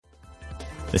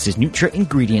This is Nutra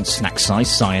Ingredient Snack Size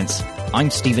Science. I'm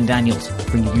Stephen Daniels,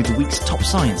 bringing you the week's top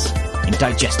science in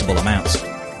digestible amounts.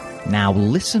 Now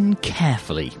listen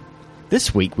carefully.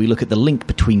 This week we look at the link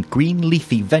between green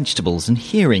leafy vegetables and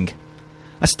hearing.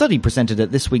 A study presented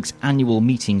at this week's annual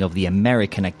meeting of the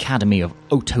American Academy of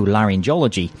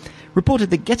Otolaryngology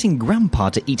reported that getting Grandpa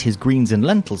to eat his greens and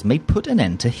lentils may put an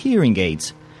end to hearing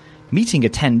aids. Meeting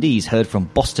attendees heard from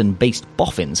Boston-based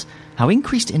boffins how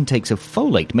increased intakes of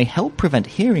folate may help prevent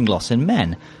hearing loss in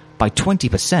men by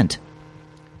 20%.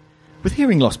 With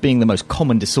hearing loss being the most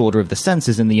common disorder of the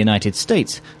senses in the United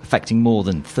States, affecting more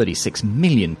than 36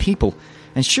 million people,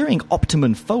 ensuring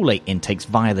optimum folate intakes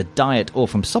via the diet or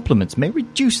from supplements may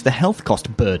reduce the health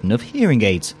cost burden of hearing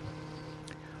aids.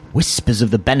 Whispers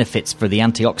of the benefits for the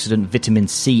antioxidant vitamin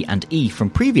C and E from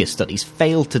previous studies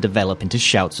failed to develop into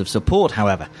shouts of support,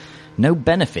 however. No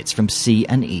benefits from C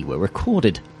and E were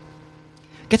recorded.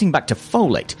 Getting back to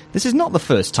folate, this is not the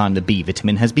first time the B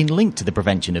vitamin has been linked to the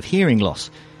prevention of hearing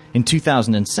loss. In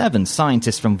 2007,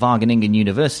 scientists from Wageningen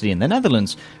University in the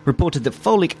Netherlands reported that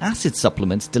folic acid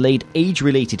supplements delayed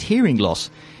age-related hearing loss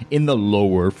in the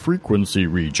lower frequency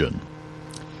region.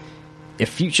 If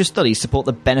future studies support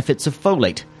the benefits of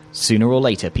folate, sooner or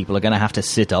later people are going to have to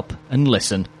sit up and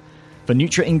listen. For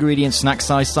Nutra Ingredient Snack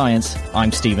Size Science,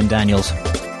 I'm Stephen Daniels.